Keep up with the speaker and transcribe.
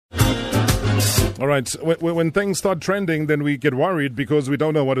All right. When things start trending, then we get worried because we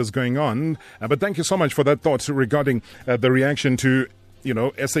don't know what is going on. But thank you so much for that thought regarding the reaction to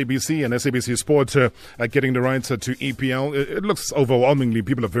SABC and SABC Sport getting the rights to EPL. It looks overwhelmingly,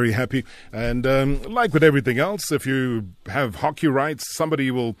 people are very happy. And like with everything else, if you have hockey rights,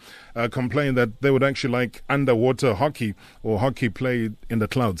 somebody will complain that they would actually like underwater hockey or hockey played in the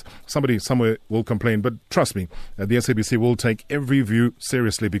clouds. Somebody somewhere will complain. But trust me, the SABC will take every view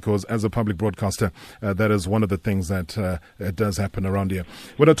seriously because as a public broadcaster, that is one of the things that does happen around here.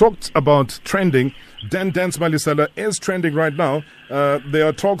 When I talked about trending, Dan Dance Malesela is trending right now. There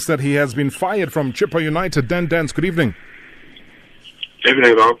are talks that he has been fired from Chippa United. Dan Dance, good evening.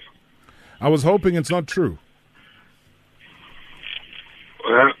 Evening, Rob. I was hoping it's not true.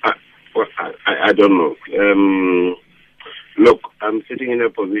 Well, I don't know. Look, I'm sitting in a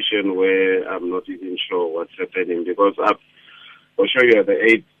position where I'm not even sure what's happening because I'll show you the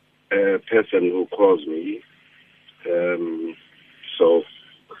eighth person who calls me. So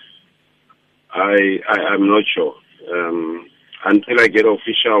I'm not sure. Until I get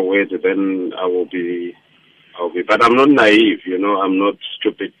official word, then I'll be. But I'm not naive, I'm not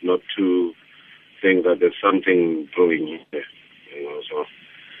stupid not to think that there's something brewing here, so.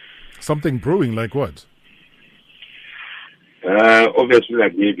 Something brewing, like what? Obviously,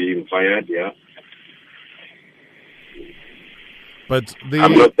 like me being fired, yeah. But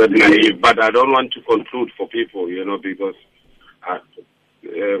I'm not that naive, but I don't want to conclude for people, because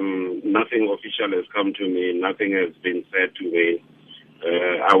nothing official has come to me, nothing has been said to me.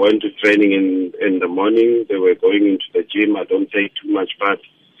 I went to training in the morning. They were going into the gym. I don't take too much part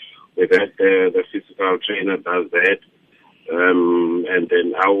with that. The physical trainer does that. And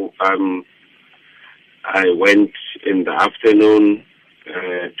then I went in the afternoon.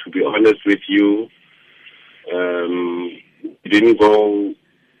 To be honest with you, didn't go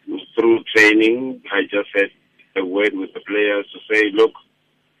through training. I just had a word with the players to say, look,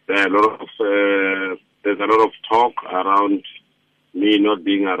 there's a lot of talk around me not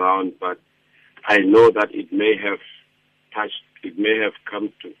being around, but I know that it may have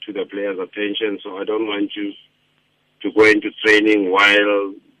come to the players' attention, so I don't want you to go into training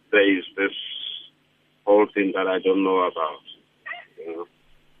while there is this whole thing that I don't know about.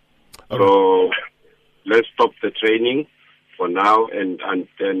 So let's stop the training for now and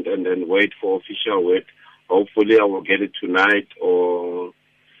then wait for official word. Hopefully I will get it tonight or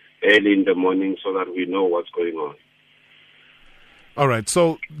early in the morning so that we know what's going on. All right.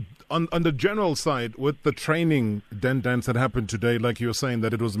 So on the general side, with the training Dan Dance that happened today, like you were saying,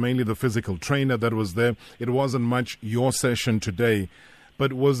 that it was mainly the physical trainer that was there. It wasn't much your session today.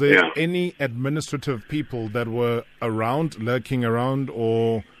 But was there any administrative people that were around, lurking around,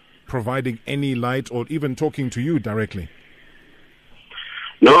 or providing any light, or even talking to you directly?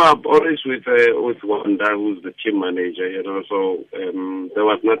 No, I'm always with Wanda, who's the team manager, so there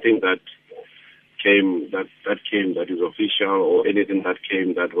was nothing that came that is official or anything that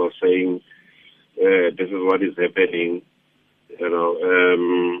came that was saying this is what is happening,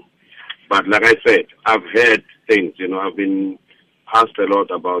 But like I said, I've heard things, I've been asked a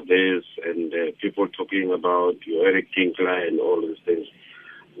lot about this and people talking about Eric Tinkler and all these things,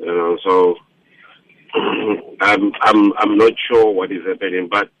 So I'm not sure what is happening,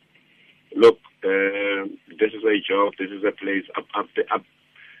 but look, this is a job, this is a place.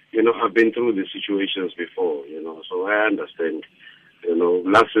 I've been through these situations before, so I understand.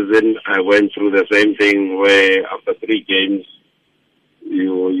 Last season I went through the same thing where after 3 games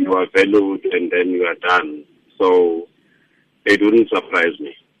you are valued and then you are done. So it wouldn't surprise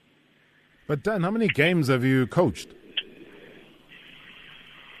me. But Dan, how many games have you coached?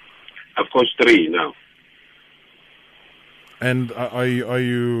 I've coached 3 now. And are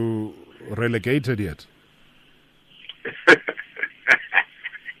you relegated yet?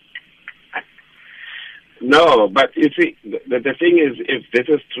 No, but you see, the thing is, if this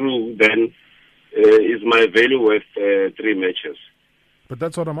is true, then is my value worth 3 matches? But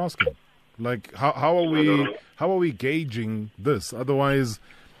that's what I'm asking. Like, how are we gauging this? Otherwise,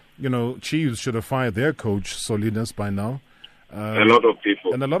 Chiefs should have fired their coach Solinas by now. A lot of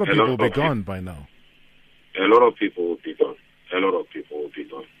people. And a lot of people will be gone by now. A lot of people will be gone. A lot.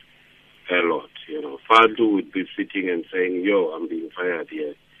 Fadu would be sitting and saying, yo, I'm being fired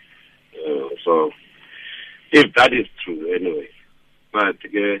here. So, if that is true, anyway. But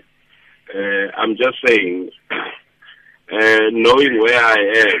I'm just saying, knowing where I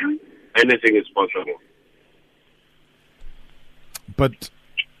am, anything is possible. But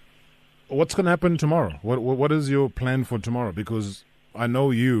what's going to happen tomorrow? What is your plan for tomorrow? Because I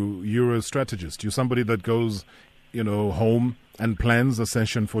know you're a strategist. You're somebody that goes, home and plans a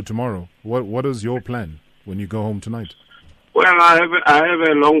session for tomorrow. What is your plan when you go home tonight? Well, I have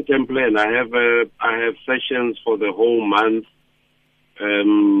a long-term plan. I have sessions for the whole month,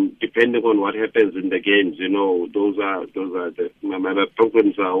 depending on what happens in the games. Those are my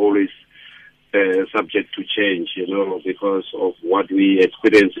programs are always subject to change. Because of what we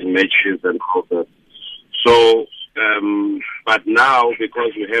experience in matches and all that. So, but now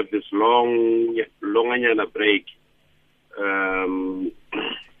because we have this long break,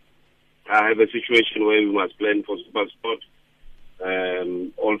 I have a situation where we must plan for SuperSport.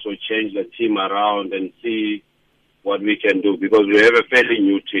 Also change the team around and see what we can do, because we have a fairly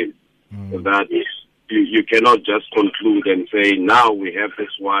new team. That is, you cannot just conclude and say, now we have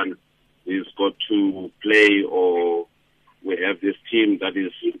this one, he's got to play, or we have this team that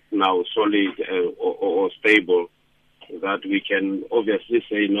is now solid or stable, that we can obviously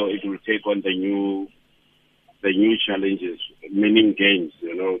say, no, it will take on the new challenges, meaning games,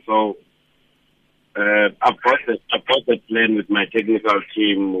 So I've got the plan with my technical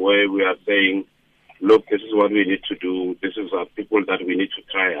team where we are saying, look, this is what we need to do. This is our people that we need to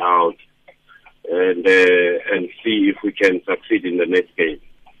try out and see if we can succeed in the next game.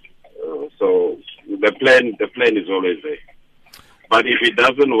 So the plan is always there. But if it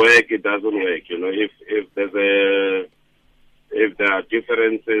doesn't work, it doesn't work. If there are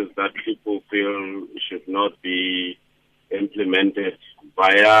differences that people feel should not be implemented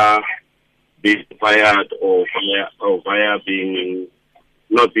via being fired or via being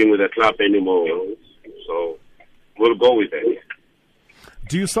not being with the club anymore, so we'll go with it.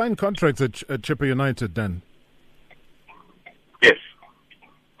 Do you sign contracts at Chippa United, Dan? Yes,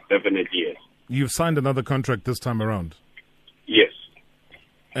 definitely yes. You've signed another contract this time around? Yes.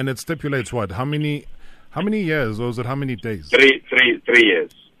 And it stipulates what? How many years, or is it how many days? 3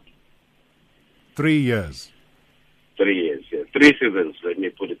 years. 3 years. 3 years, yes. 3 seasons, let me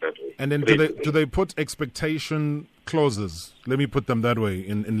put it that way. And then do they put expectation clauses, let me put them that way,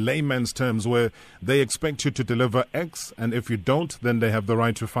 in layman's terms, where they expect you to deliver X, and if you don't, then they have the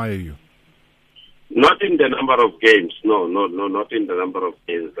right to fire you? Not in the number of games. No, not in the number of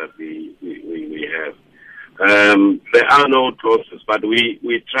games that we have. There are no clauses, but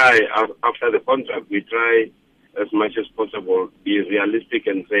we try, after the contract, we try as much as possible, be realistic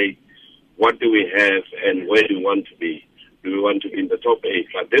and say, what do we have and where do we want to be? Do we want to be in the top 8?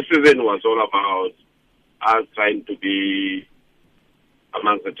 But this season was all about us trying to be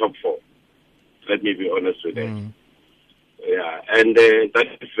amongst the top 4. Let me be honest with that. Yeah, and that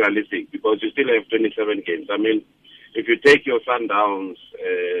is realistic because you still have 27 games. I mean, if you take your Sundowns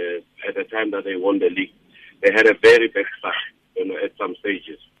at the time that they won the league, they had a very bad start, at some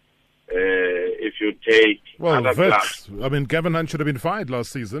stages. If you take other clubs, I mean, Gavin Hunt should have been fired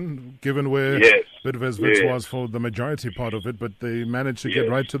last season, given where Bidvest was for the majority part of it, but they managed to get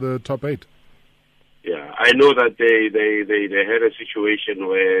right to the top 8. Yeah, I know that they had a situation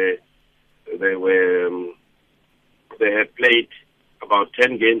where they had played about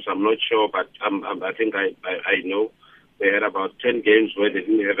 10 games. I'm not sure, but I think I know they had about 10 games where they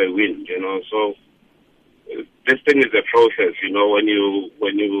didn't have a win. So this thing is a process. When you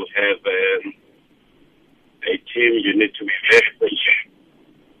have a team, you need to be very patient.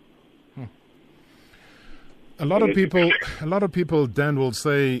 A lot of people, Dan, will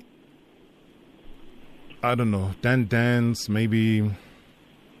say, I don't know, Dan Dance maybe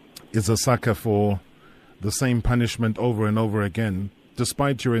is a sucker for the same punishment over and over again,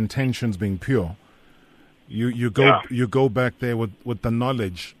 despite your intentions being pure. You go back there with the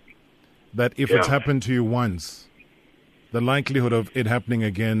knowledge that if it's happened to you once, the likelihood of it happening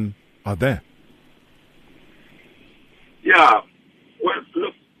again are there. Yeah. Well,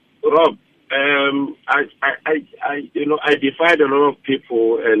 look, Rob, I defied a lot of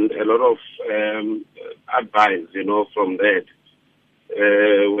people and a lot of advice, from that,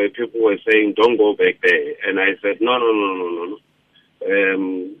 where people were saying, don't go back there. And I said, no.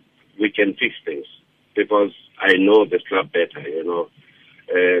 We can fix things because I know the club better,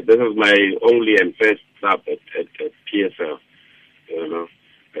 This is my only and first club at PSL,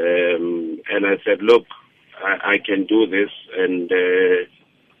 And I said, look, I can do this, and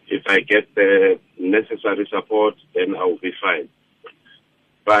if I get the necessary support, then I'll be fine.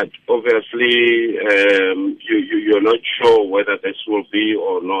 But obviously, you're not sure whether this will be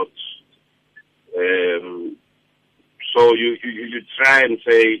or not. So you try and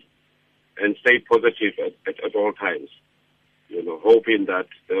say and stay positive at all times. Hoping that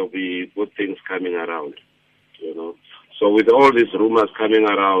there'll be good things coming around. So with all these rumors coming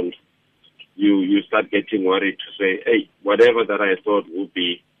around, you start getting worried to say, hey, whatever that I thought would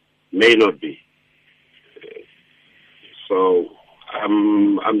be may not be. So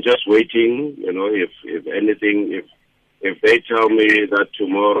I'm just waiting. If anything, if they tell me that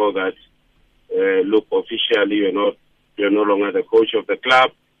tomorrow that look, officially you're no longer the coach of the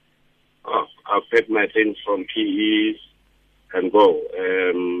club, I'll pack my things from PE and go.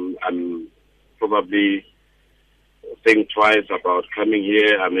 I'm probably think twice about coming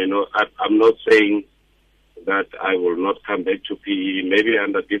here. I'm not saying that I will not come back to PE. Maybe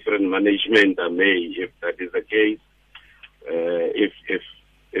under different management I may, if that is the case.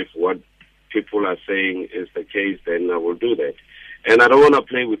 If what people are saying is the case, then I will do that. And I don't want to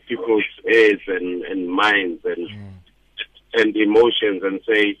play with people's heads and minds and emotions and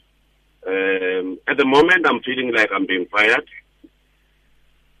say, at the moment I'm feeling like I'm being fired.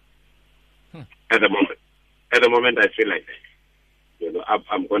 At the moment I feel like that.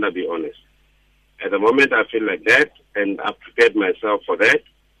 I'm going to be honest. At the moment I feel like that, and I've prepared myself for that.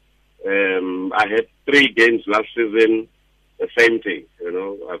 I had 3 games last season, the same thing.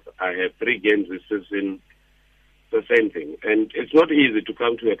 I had 3 games this season, the same thing. And it's not easy to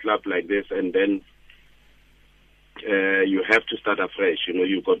come to a club like this and then you have to start afresh.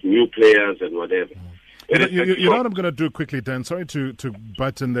 You've got new players and whatever. You know what I'm going to do quickly, Dan? Sorry to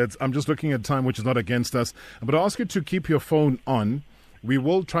butt in that. I'm just looking at time, which is not against us. But I'll ask you to keep your phone on. We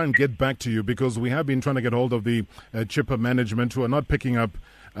will try and get back to you because we have been trying to get hold of the Chippa management who are not picking up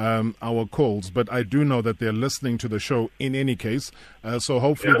our calls. But I do know that they're listening to the show in any case. So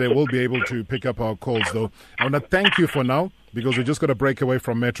hopefully they will be able to pick up our calls, though. I want to thank you for now because we just got to break away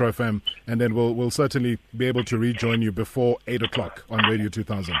from Metro FM. And then we'll certainly be able to rejoin you before 8 o'clock on Radio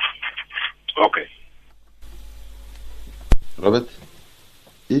 2000. Okay. Robert,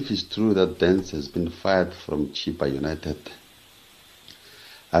 if it's true that Dance has been fired from Chippa United,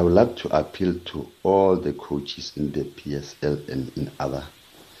 I would like to appeal to all the coaches in the PSL and in other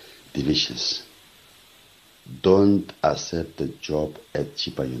divisions. Don't accept the job at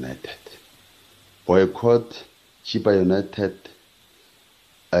Chippa United. Boycott Chippa United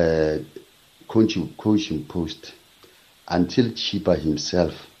coaching post until Chippa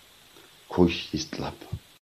himself coach his club.